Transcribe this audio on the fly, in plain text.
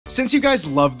Since you guys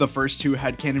loved the first 2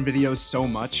 headcanon videos so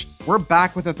much, we're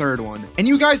back with a 3rd one, and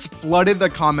you guys flooded the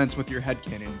comments with your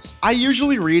headcanons. I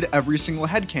usually read every single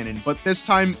headcanon, but this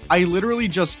time, I literally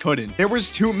just couldn't. There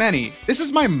was too many. This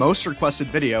is my most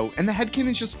requested video, and the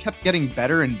headcanons just kept getting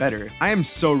better and better. I am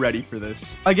so ready for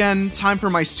this. Again, time for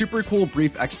my super cool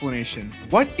brief explanation.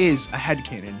 What is a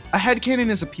headcanon? A headcanon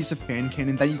is a piece of fan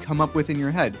canon that you come up with in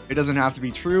your head. It doesn't have to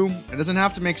be true, it doesn't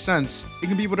have to make sense. It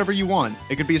can be whatever you want.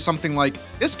 It could be something like,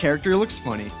 this character looks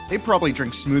funny. They probably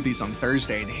drink smoothies on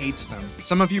Thursday and hates them.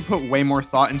 Some of you put way more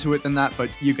thought into it than that, but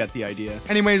you get the idea.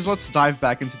 Anyways, let's dive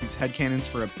back into these headcanons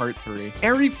for a part 3.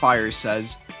 Airy Fire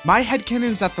says, my headcanon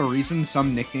is that the reason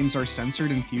some nicknames are censored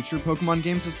in future Pokemon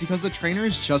games is because the trainer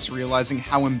is just realizing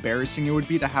how embarrassing it would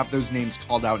be to have those names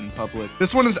called out in public.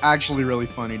 This one is actually really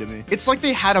funny to me. It's like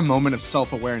they had a moment of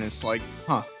self-awareness, like,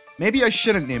 huh. Maybe I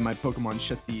shouldn't name my Pokemon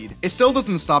Shatheed. It still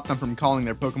doesn't stop them from calling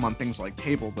their Pokemon things like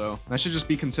table though. That should just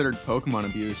be considered Pokemon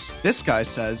abuse. This guy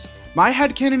says, my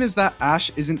headcanon is that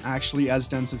Ash isn't actually as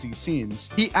dense as he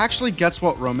seems. He actually gets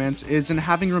what romance is and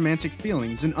having romantic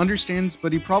feelings and understands,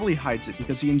 but he probably hides it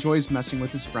because he enjoys messing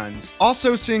with his friends.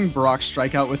 Also, seeing Brock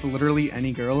strike out with literally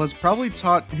any girl has probably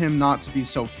taught him not to be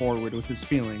so forward with his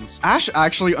feelings. Ash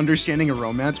actually understanding a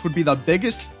romance would be the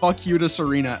biggest fuck you to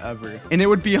Serena ever, and it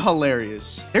would be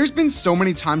hilarious. There's been so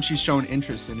many times she's shown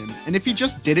interest in him, and if he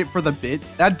just did it for the bit,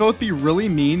 that'd both be really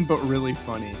mean but really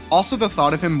funny. Also, the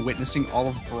thought of him witnessing all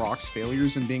of Brock's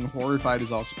failures and being horrified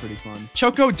is also pretty fun.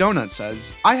 Choco Donut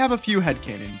says, I have a few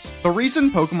headcanons. The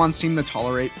reason Pokemon seem to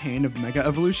tolerate pain of Mega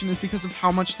Evolution is because of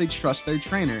how much they trust their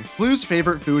trainer. Blue's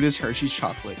favorite food is Hershey's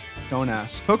chocolate. Don't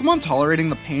ask. Pokemon tolerating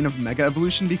the pain of Mega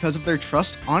Evolution because of their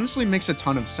trust honestly makes a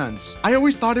ton of sense. I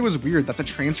always thought it was weird that the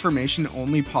transformation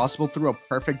only possible through a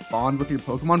perfect bond with your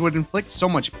Pokemon would inflict so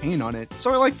much pain on it,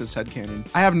 so I like this headcanon.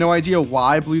 I have no idea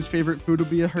why Blue's favorite food would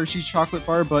be a Hershey's chocolate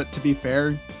bar, but to be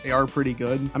fair, they are pretty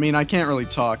good. I mean, I can't really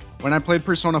talk. When I played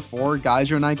Persona 4,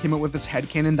 Geyser and I came up with this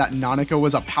headcanon that Nanako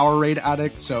was a Powerade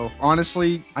addict, so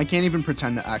honestly, I can't even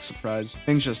pretend to act surprised.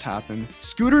 Things just happen.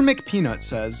 Scooter McPeanut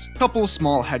says, couple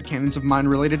small headcanons of mine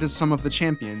related to some of the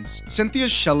champions.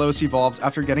 Cynthia's Shellos evolved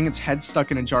after getting its head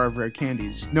stuck in a jar of rare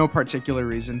candies. No particular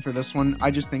reason for this one, I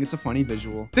just think it's a funny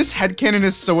visual. This headcanon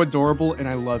is so adorable and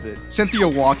I love it. Cynthia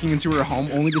walking into her home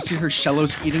only to see her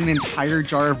Shellos eating an entire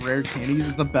jar of rare candies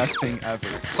is the best thing ever.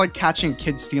 It's like catching a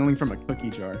kid stealing from a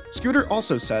cookie jar. Scooter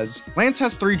also says, Lance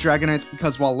has 3 Dragonites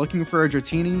because while looking for a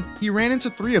Dratini, he ran into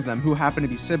 3 of them who happen to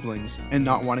be siblings, and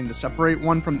not wanting to separate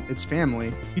one from its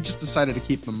family, he just decided to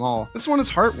keep them all. This one is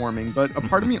heartwarming, but a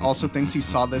part of me also thinks he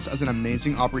saw this as an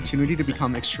amazing opportunity to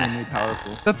become extremely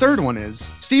powerful. The 3rd one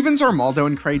is, Stevens, Armaldo,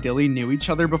 and Craydilly knew each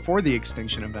other before the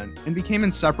extinction event, and became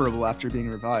inseparable after being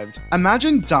revived.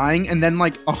 Imagine dying and then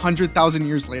like 100,000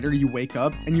 years later you wake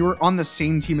up and you were on the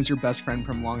same team as your best friend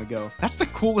from long ago. That's the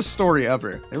coolest story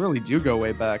ever. They really do go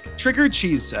way back. Trigger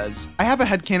Cheese says, I have a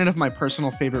headcanon of my personal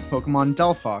favorite Pokemon,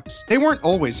 Delphox. They weren't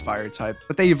always fire type,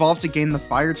 but they evolved to gain the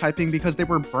fire typing because they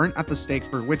were burnt at the stake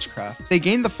for witchcraft. They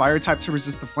gained the fire type to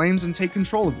resist the flames and take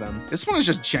control of them. This one is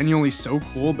just genuinely so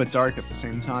cool but dark at the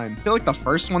same time. I feel like the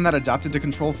first one that adapted to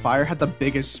control fire had the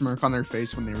biggest smirk on their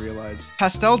face when they realized.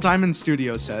 Pastel Diamond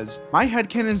Studio says, my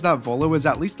headcanon is that Volo is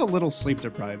at least a little sleep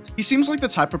deprived. He seems like the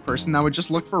type of person that would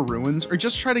just look for ruins or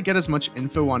just try to get as much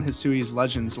info on Hisui's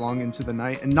legends long into the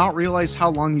night and not realize how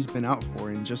long he's been out for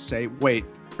and just say, wait,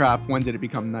 crap, when did it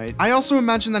become night? I also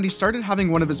imagine that he started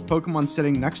having one of his Pokemon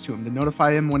sitting next to him to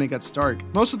notify him when it gets dark.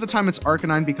 Most of the time it's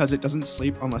Arcanine because it doesn't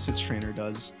sleep unless its trainer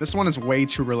does. This one is way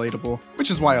too relatable,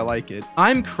 which is why I like it.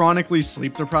 I'm chronically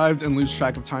sleep deprived and lose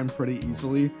track of time pretty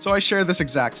easily, so I share this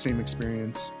exact same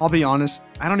experience. I'll be honest,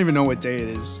 I don't even know what day it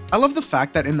is. I love the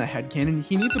fact that in the headcanon,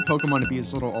 he needs a Pokemon to be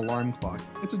his little alarm clock.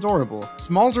 It's adorable.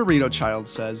 Small Dorito Child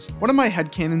says, one of my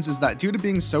headcanons is that due to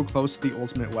being so close to the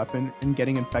ultimate weapon and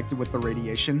getting infected with the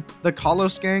radiation, the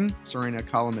Kalos gang, Serena,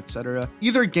 Column, etc.,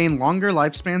 either gain longer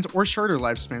lifespans or shorter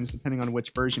lifespans depending on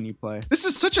which version you play. This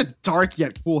is such a dark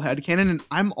yet cool headcanon and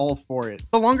I'm all for it.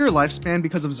 The longer lifespan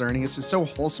because of Xerneas is so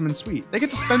wholesome and sweet. They get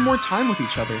to spend more time with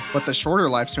each other, but the shorter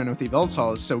lifespan with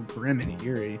Yveltal is so grim and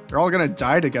eerie. They're all gonna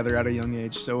die together at a young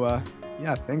age, so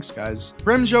yeah, thanks guys.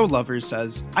 Brimjo Lover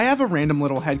says, I have a random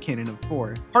little headcanon of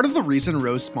 4. Part of the reason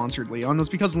Rose sponsored Leon was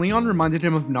because Leon reminded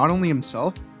him of not only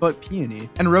himself, but Peony.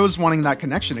 And Rose, wanting that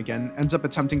connection again, ends up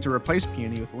attempting to replace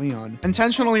Peony with Leon.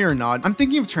 Intentionally or not, I'm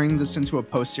thinking of turning this into a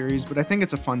post-series, but I think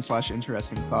it's a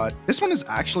fun/interesting thought. This one is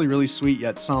actually really sweet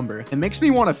yet somber. It makes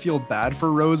me want to feel bad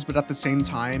for Rose, but at the same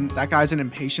time, that guy's an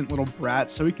impatient little brat,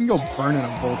 so he can go burn in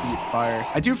a Volbeat fire.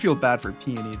 I do feel bad for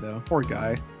Peony though. Poor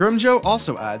guy. Grimjo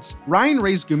also adds, Ryan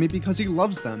raised Gumi because he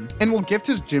loves them, and will gift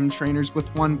his gym trainers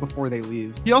with one before they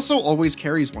leave. He also always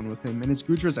carries one with him, and his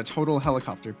Gudra's a total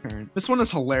helicopter parent. This one is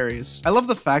hilarious. I love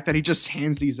the fact that he just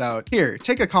hands these out. Here,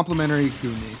 take a complimentary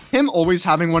Gumi. Him always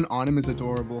having one on him is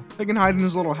adorable. They can hide in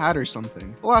his little hat or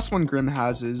something. The last one Grim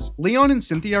has is, Leon and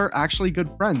Cynthia are actually good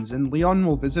friends, and Leon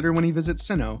will visit her when he visits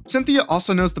Sinnoh. Cynthia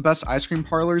also knows the best ice cream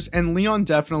parlors, and Leon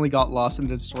definitely got lost in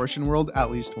the distortion world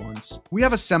at least once. We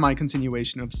have a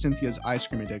semi-continuation of Cynthia's ice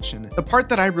cream addiction. The part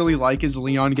that I really like is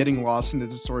Leon getting lost in the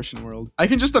distortion world. I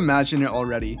can just imagine it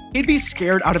already. He'd be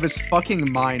scared out of his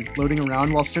fucking mind floating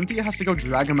around while Cynthia has to go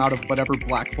drag him out of whatever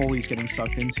black hole he's getting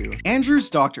sucked into. Andrew's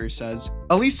doctor says,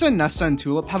 Elisa, Nessa, and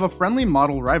Tulip have a friendly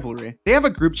model rivalry. They have a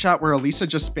group chat where Elisa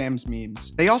just spams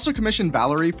memes. They also commission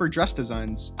Valerie for dress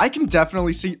designs. I can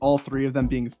definitely see all three of them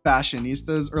being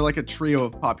fashionistas or like a trio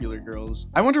of popular girls.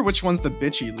 I wonder which one's the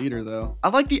bitchy leader though. I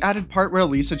like the added part where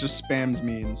Elisa just spams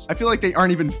memes. I feel like they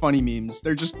aren't even funny memes.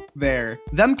 They're just there.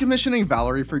 Them commissioning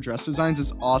Valerie for dress designs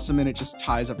is awesome, and it just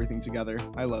ties everything together.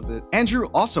 I love it. Andrew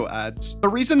also adds, the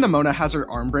reason Nimona has her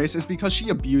arm brace is because she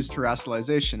abused her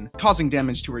astralization, causing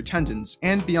damage to her tendons,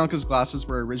 and Bianca's glasses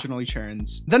were originally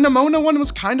Charon's. The Nimona one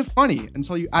was kind of funny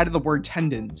until you added the word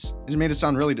tendons. It made it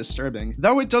sound really disturbing,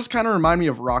 though it does kind of remind me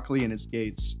of Rock Lee and his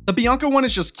gates. The Bianca one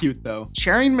is just cute though.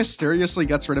 Charon mysteriously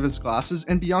gets rid of his glasses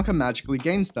and Bianca magically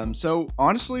gains them, so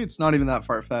honestly it's not even that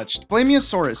far-fetched.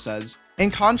 Flamiosaurus says, in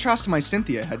contrast to my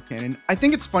Cynthia headcanon, I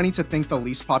think it's funny to think the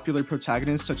least popular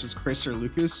protagonists such as Chris or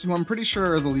Lucas, who I'm pretty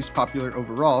sure are the least popular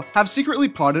overall, have secretly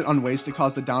plotted on ways to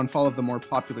cause the downfall of the more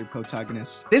popular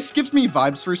protagonist. This gives me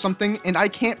vibes for something, and I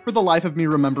can't for the life of me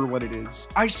remember what it is.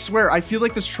 I swear, I feel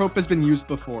like this trope has been used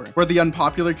before, where the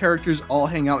unpopular characters all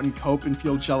hang out and cope and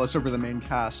feel jealous over the main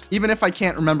cast. Even if I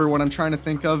can't remember what I'm trying to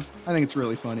think of, I think it's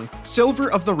really funny.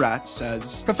 Silver of the Rat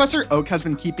says, Professor Oak has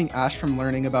been keeping Ash from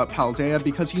learning about Paldea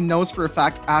because he knows for a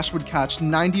fact Ash would catch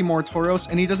 90 more Tauros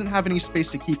and he doesn't have any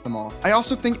space to keep them all. I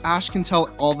also think Ash can tell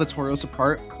all the Tauros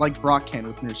apart like Brock can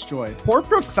with Nurse Joy. Poor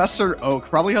Professor Oak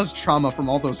probably has trauma from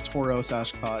all those Tauros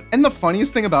Ash caught. And the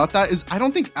funniest thing about that is I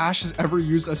don't think Ash has ever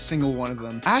used a single one of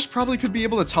them. Ash probably could be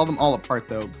able to tell them all apart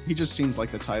though. He just seems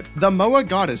like the type. The Moa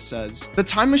Goddess says, the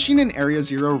time machine in Area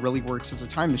Zero really works as a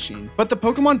time machine, but the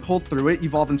Pokemon pulled through it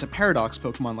evolve into Paradox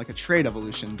Pokemon like a trade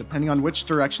evolution, depending on which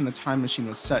direction the time machine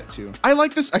was set to. I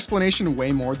like this explanation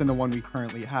way more than the one we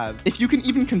currently have, if you can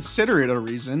even consider it a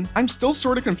reason. I'm still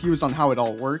sort of confused on how it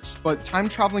all works, but time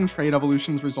traveling trade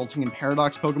evolutions resulting in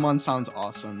Paradox Pokemon sounds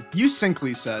awesome. You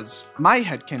Sinclair says, my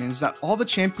headcanon is that all the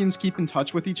champions keep in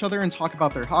touch with each other and talk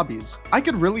about their hobbies. I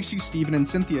could really see Steven and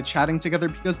Cynthia chatting together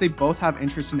because they both have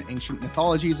interests in ancient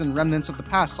mythologies and remnants of the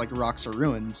past like rocks or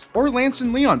ruins. Or Lance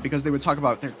and Leon because they would talk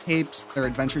about their capes, their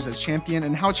adventures as champion,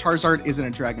 and how Charizard isn't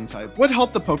a dragon type. Would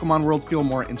help the Pokemon world feel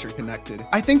more interconnected.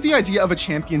 I think the idea of a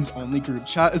champions only group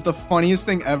chat is the funniest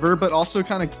thing ever, but also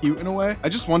kind of cute in a way. I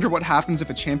just wonder what happens if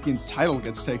a champion's title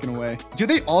gets taken away. Do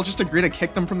they all just agree to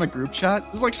kick them from the group chat?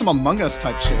 This is like some Among Us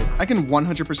type shit. I can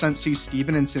 100% see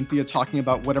Steven and Cynthia talking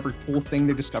about whatever cool thing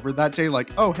they discovered that day,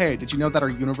 like, oh hey, did you know that our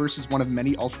universe is one of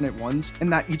many alternate ones,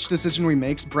 and that each decision we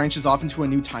make branches off into a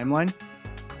new timeline?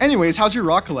 Anyways, how's your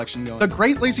rock collection going? The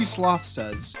Great Lazy Sloth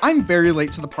says, I'm very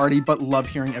late to the party, but love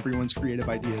hearing everyone's creative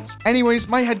ideas. Anyways,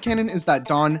 my headcanon is that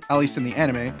Dawn, at least in the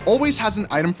anime, always has an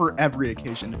item for every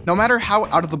occasion, no matter how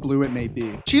out of the blue it may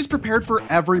be. She's prepared for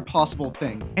every possible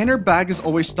thing, and her bag is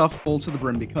always stuffed full to the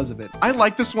brim because of it. I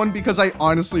like this one because I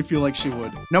honestly feel like she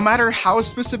would. No matter how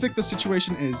specific the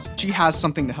situation is, she has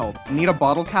something to help. Need a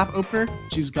bottle cap opener?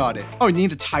 She's got it. Oh, you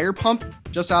need a tire pump?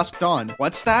 Just ask Dawn.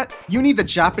 What's that? You need the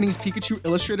Japanese Pikachu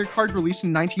Illustrator card released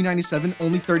in 1997,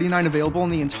 only 39 available in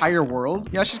the entire world?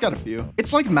 Yeah, she's got a few.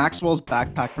 It's like Maxwell's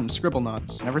backpack from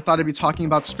Scribblenauts. Never thought I'd be talking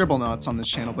about Scribblenauts on this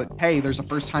channel, but hey, there's a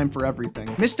first time for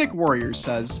everything. Mystic Warrior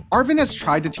says, Arvin has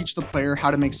tried to teach the player how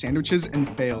to make sandwiches and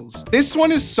fails. This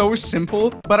one is so simple,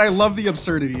 but I love the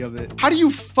absurdity of it. How do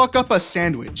you fuck up a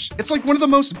sandwich? It's like one of the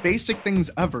most basic things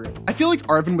ever. I feel like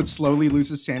Arvin would slowly lose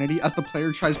his sanity as the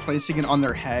player tries placing it on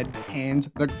their head, hands,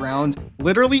 sand, the ground,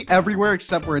 literally everywhere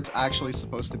except where it's actually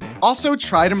supposed to be. Also,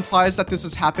 tried implies that this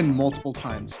has happened multiple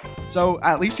times, so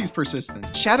at least he's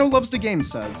persistent. Shadow Loves the Game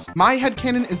says, my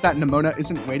headcanon is that Nimona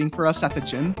isn't waiting for us at the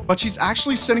gym, but she's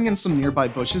actually sitting in some nearby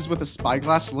bushes with a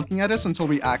spyglass looking at us until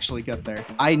we actually get there.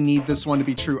 I need this one to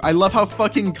be true. I love how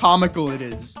fucking comical it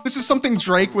is. This is something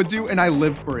Drake would do and I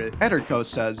live for it. Ederko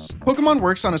says, Pokemon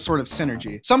works on a sort of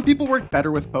synergy. Some people work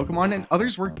better with Pokemon and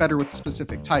others work better with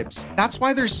specific types. That's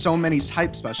why there's so many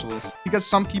type specialists, because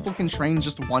some people can train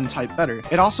just one type better.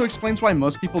 It also explains why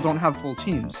most people don't have full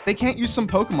teams. They can't use some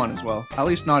Pokemon as well, at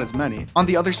least not as many. On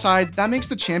the other side, that makes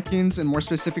the champions, and more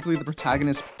specifically the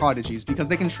protagonists, prodigies, because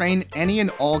they can train any and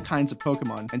all kinds of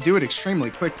Pokemon and do it extremely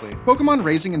quickly. Pokemon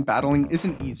raising and battling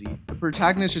isn't easy. The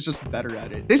protagonist is just better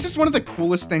at it. This is one of the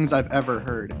coolest things I've ever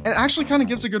heard. It actually kind of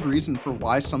gives a good reason for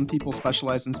why some people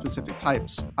specialize in specific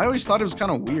types. I always thought it was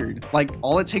kind of weird. Like,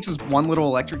 all it takes is one little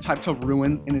electric type to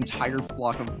ruin an entire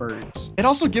flock of birds. It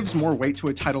also gives more weight to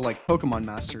a title like Pokemon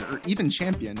Master or even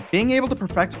Champion. Being able to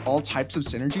perfect all types of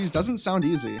synergies doesn't sound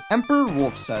easy. Emperor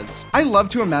Wolf says, I love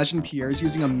to imagine Pierre's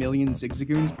using a million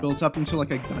Zigzagoons built up into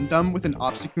like a Gundam with an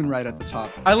Obstagoon right at the top.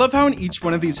 I love how in each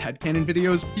one of these headcanon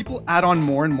videos, people add on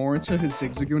more and more to his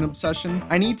Zigzagoon obsession.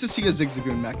 I need to see a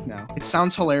Zigzagoon mech now. It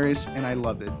sounds hilarious and I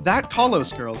love it. That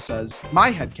Kalos girl says,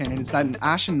 my headcanon is that an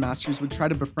Ash and Masters would try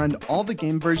to befriend all the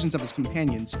game versions of his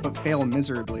companions, but fail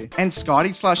miserably. And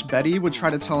Scotty/Betty would try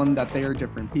to tell him that they are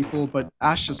different people, but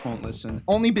Ash just won't listen,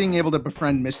 only being able to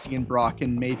befriend Misty and Brock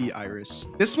and maybe Iris.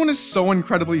 This one is so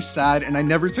incredibly sad, and I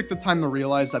never took the time to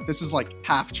realize that this is like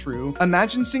half true.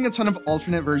 Imagine seeing a ton of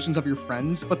alternate versions of your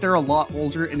friends, but they're a lot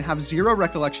older and have zero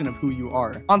recollection of who you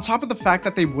are. On top of the fact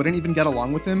that they wouldn't even get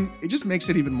along with him, it just makes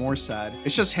it even more sad.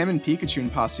 It's just him and Pikachu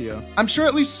and Pasio. I'm sure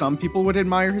at least some people would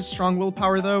admire his strong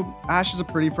willpower though. Ash is a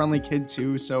pretty friendly kid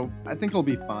too, so I think he'll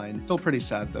be fine. Still pretty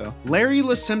sad though. Larry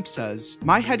LeSimp says,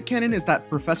 my headcanon is that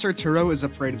Professor Turo is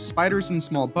afraid of spiders and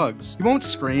small bugs. He won't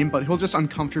scream, but he'll just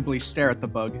uncomfortably stare at the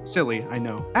bug. Silly, I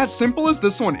know. As simple as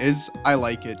this one is, I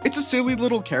like it. It's a silly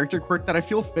little character quirk that I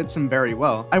feel fits him very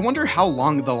well. I wonder how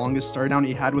long the longest stare down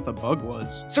he had with a bug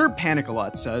was. Sir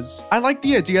Panic-A-Lot says, I like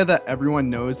the idea that everyone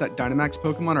knows that Dynamax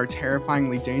Pokemon are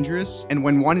terrifyingly dangerous, and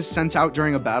when one is sent out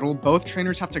during a battle, both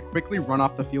trainers have to quickly run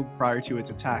off the field prior to its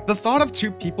attack. The thought of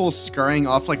two people scurrying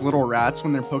off like little rats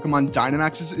when their Pokemon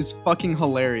Dynamaxes is fucking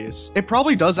hilarious. It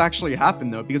probably does actually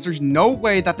happen though, because there's no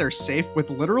way that they're safe with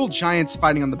literal giants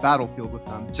fighting on the battlefield with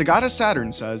them. Sagata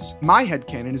Saturn says, my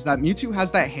headcanon is that Mewtwo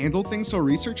has that handle thing so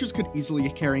researchers could easily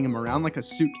carry him around like a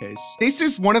suitcase. This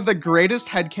is one of the greatest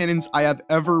headcanons I have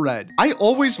ever read. I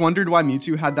always wondered why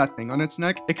Mewtwo had that thing on its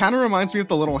neck. It kind of reminds me of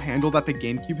the little handle that the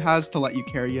GameCube has to let you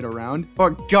carry it around.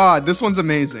 But god, this one's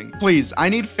amazing. Please, I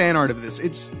need fan art of this.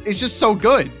 It's just so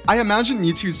good. I imagine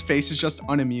Mewtwo's face is just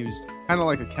unamused, kind of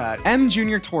like a cat. M.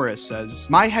 Junior Torres says,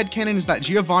 my headcanon is that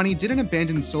Giovanni didn't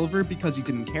abandon Silver because he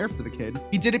didn't care for the kid.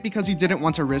 He did it because he didn't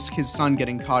want to risk his son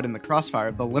getting caught in the crossfire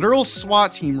of the literal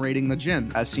SWAT team raiding the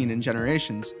gym, as seen in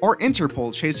Generations, or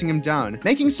Interpol chasing him down.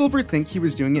 Making Silver think he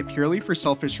was doing it purely for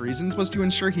selfish reasons was to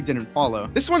ensure he didn't follow.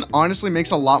 This one honestly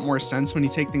makes a lot more sense when you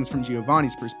take things from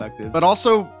Giovanni's perspective, but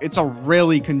also it's a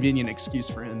really convenient excuse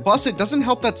for him. Plus, it doesn't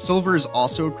help that Silver is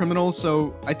also a criminal,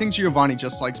 so I think Giovanni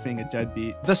just likes being a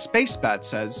deadbeat. The Space Bat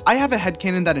says, I have a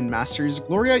headcanon that in Masters,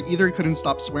 Gloria either couldn't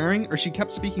stop swearing or she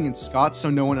kept speaking in Scots so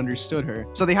no one understood her,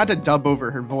 so they had to dub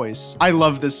over her voice. I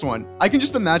love this one. I can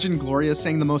just imagine Gloria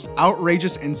saying the most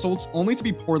outrageous insults only to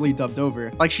be poorly dubbed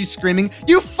over. Like she's screaming,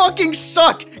 you fucking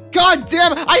suck! God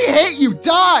damn, I hate you,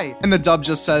 die! And the dub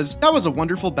just says, that was a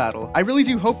wonderful battle. I really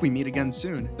do hope we meet again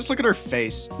soon. Just look at her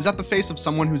face. Is that the face of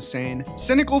someone who's sane?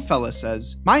 Cynical Fella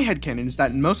says, my headcanon is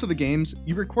that in most of the games,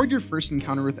 you record your first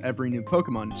encounter with every new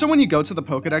Pokemon. So when you go to the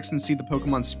Pokedex and see the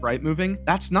Pokemon sprite moving,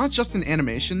 that's not just an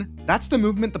animation, that's the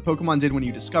movement the Pokemon did when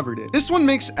you discovered it. This one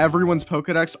makes everyone's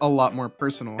Pokedex a lot more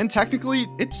personal. And technically,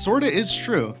 it sorta is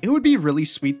true. It would be really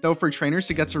sweet though for trainers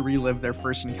to get to relive their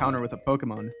first encounter with a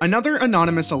Pokemon. Another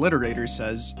anonymous alliterator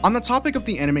says, on the topic of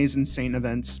the anime's insane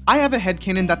events, I have a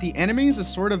headcanon that the anime is a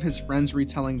sort of his friends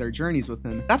retelling their journeys with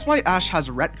him. That's why Ash has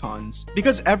retcons,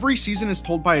 because every season is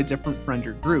told by a different friend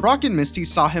or group. Brock and Misty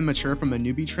saw him mature from a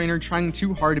newbie trainer trying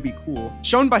too hard to be cool,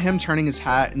 shown by him turning his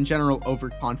hat and general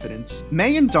overconfidence.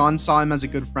 May and Dawn saw him as a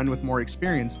good friend with more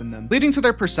experience than them, leading to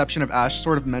their perception of Ash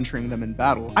sort of mentoring them in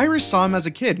battle. Iris saw him as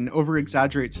a kid and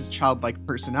over-exaggerates his childlike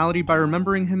personality by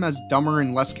remembering him as dumber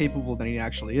and less capable than he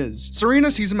actually is.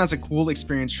 Serena sees sees him as a cool,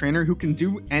 experienced trainer who can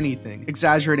do anything,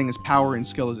 exaggerating his power and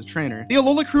skill as a trainer. The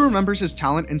Alola crew remembers his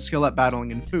talent and skill at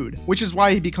battling in food, which is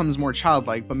why he becomes more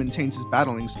childlike but maintains his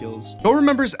battling skills. Go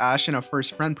remembers Ash in a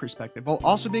first friend perspective while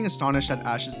also being astonished at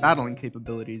Ash's battling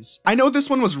capabilities. I know this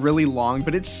one was really long,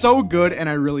 but it's so good and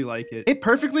I really like it. It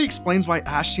perfectly explains why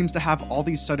Ash seems to have all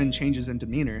these sudden changes in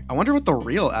demeanor. I wonder what the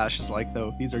real Ash is like though,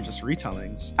 if these are just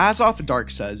retellings. Azoth Dark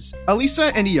says,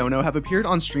 Elisa and Iono have appeared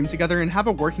on stream together and have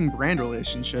a working brand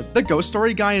relationship. The Ghost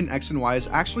Story guy in X and Y is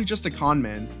actually just a con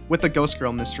man, with the Ghost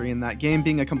Girl mystery in that game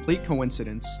being a complete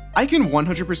coincidence. I can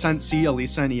 100% see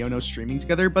Elisa and Iono streaming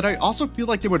together, but I also feel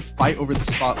like they would fight over the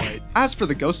spotlight. As for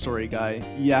the Ghost Story guy,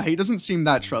 yeah, he doesn't seem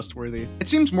that trustworthy. It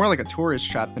seems more like a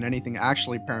tourist trap than anything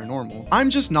actually paranormal. I'm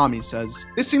Just Nami says,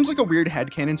 this seems like a weird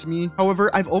headcanon to me. However,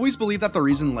 I've always believed that the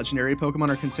reason legendary Pokemon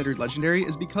are considered legendary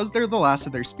is because they're the last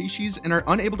of their species and are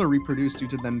unable to reproduce due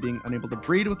to them being unable to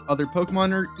breed with other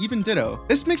Pokemon or even Ditto.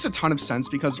 This makes a ton of sense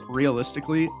because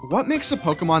realistically, what makes a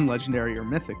Pokemon legendary or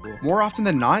mythical? More often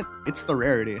than not, it's the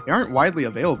rarity. They aren't widely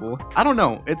available. I don't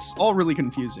know, it's all really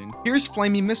confusing. Here's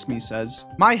Flamey Miss Me says,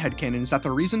 my headcanon is that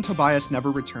the reason Tobias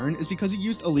never returned is because he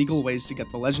used illegal ways to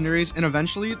get the legendaries and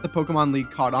eventually the Pokemon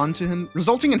League caught on to him,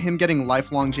 resulting in him getting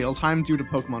lifelong jail time due to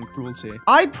Pokemon cruelty.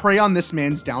 I pray on this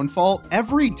man's downfall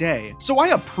every day, so I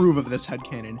approve of this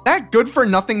headcanon. That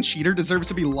good-for-nothing cheater deserves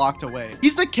to be locked away.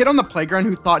 He's the kid on the playground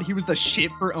who thought he was the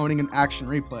shit for owning an action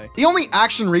replay. The only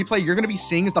action replay you're gonna be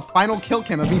seeing is the final kill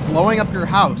cam of me blowing up your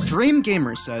house. Dream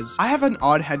Gamer says, I have an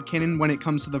odd headcanon when it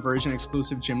comes to the version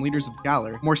exclusive gym leaders of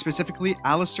Galar, more specifically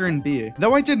Alistair and Bea.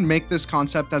 Though I did make this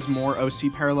concept as more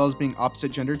OC parallels being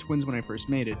opposite gender twins when I first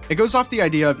made it. It goes off the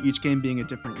idea of each game being a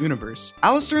different universe.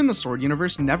 Alistair in the Sword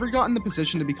universe never got in the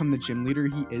position to become the gym leader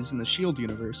he is in the Shield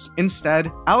universe.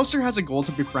 Instead, Alistair has a goal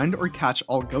to befriend or catch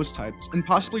all ghost types and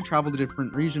possibly travel to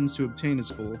different regions to obtain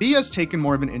his goal. Bea has taken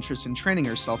more of an interest in training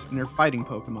herself in her fighting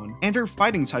Pokemon, and her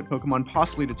fighting type Pokemon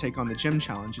possibly to take on the gym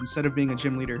challenge instead of being a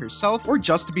gym leader herself or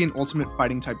just to be an ultimate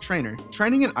fighting type trainer,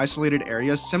 training in isolated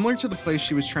areas similar to the place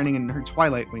she was training in her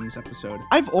Twilight Wings episode.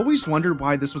 I've always wondered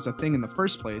why this was a thing in the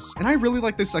first place, and I really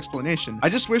like this explanation. I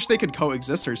just wish they could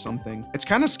coexist or something. It's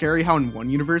kind of scary how in one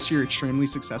universe you're extremely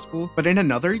successful, but in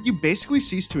another you basically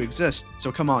cease to exist.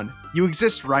 So come on, you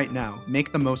exist right now.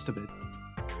 Make the most of it.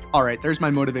 Alright, there's my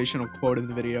motivational quote of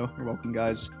the video. You're welcome,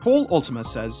 guys. Cole Ultima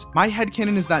says, my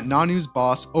headcanon is that Nanu's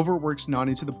boss overworks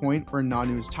Nanu to the point where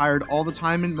Nanu is tired all the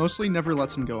time and mostly never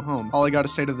lets him go home. All I gotta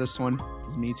say to this one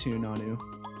is me too, Nanu.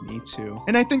 Me too.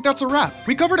 And I think that's a wrap.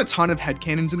 We covered a ton of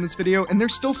headcanons in this video, and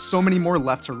there's still so many more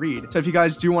left to read. So if you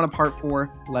guys do want a part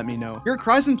 4, let me know. Your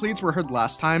cries and pleads were heard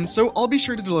last time, so I'll be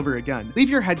sure to deliver again.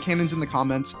 Leave your headcanons in the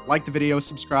comments, like the video,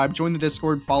 subscribe, join the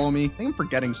Discord, follow me. I think I'm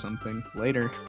forgetting something. Later.